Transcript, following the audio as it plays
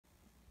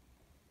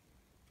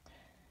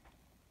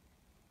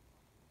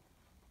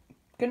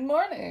Good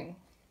morning.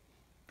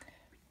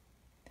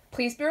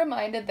 Please be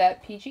reminded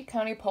that PG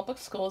County Public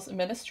Schools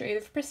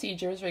administrative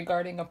procedures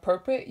regarding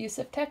appropriate use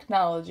of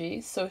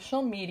technology,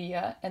 social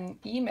media, and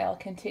email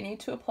continue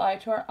to apply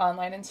to our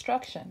online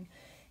instruction.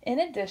 In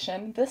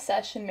addition, this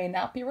session may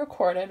not be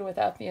recorded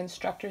without the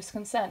instructor's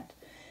consent.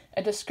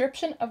 A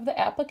description of the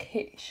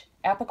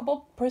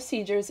applicable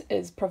procedures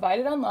is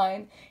provided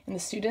online in the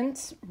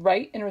Student's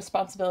Right and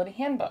Responsibility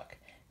Handbook.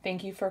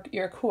 Thank you for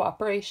your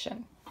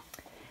cooperation.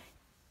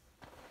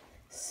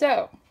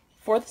 So,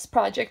 for this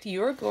project,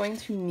 you are going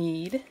to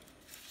need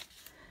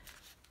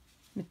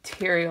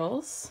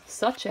materials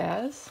such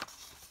as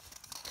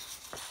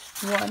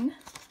 1,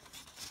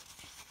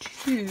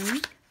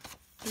 2,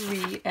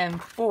 3,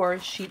 and 4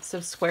 sheets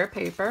of square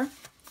paper,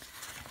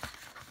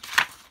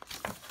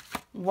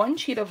 1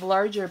 sheet of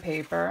larger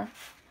paper,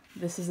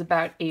 this is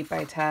about 8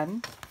 by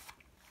 10,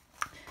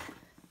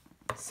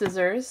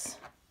 scissors,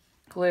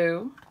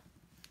 glue,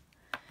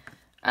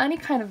 any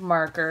kind of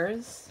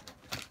markers.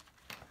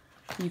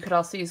 You could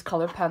also use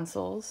colored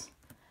pencils,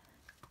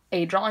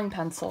 a drawing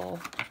pencil,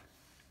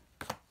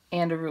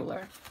 and a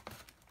ruler.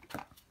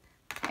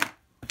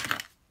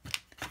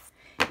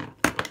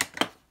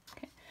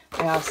 Okay.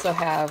 I also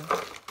have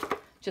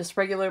just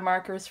regular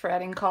markers for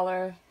adding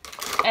color,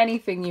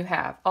 anything you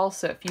have.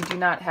 Also, if you do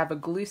not have a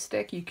glue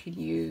stick, you can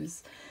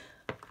use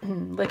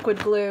liquid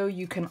glue.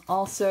 You can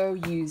also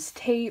use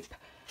tape.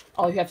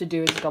 All you have to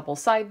do is double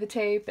side the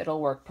tape.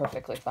 It'll work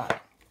perfectly fine.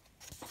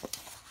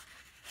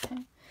 Okay.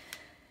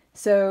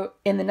 So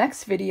in the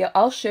next video,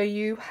 I'll show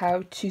you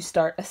how to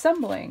start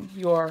assembling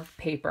your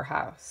paper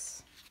house.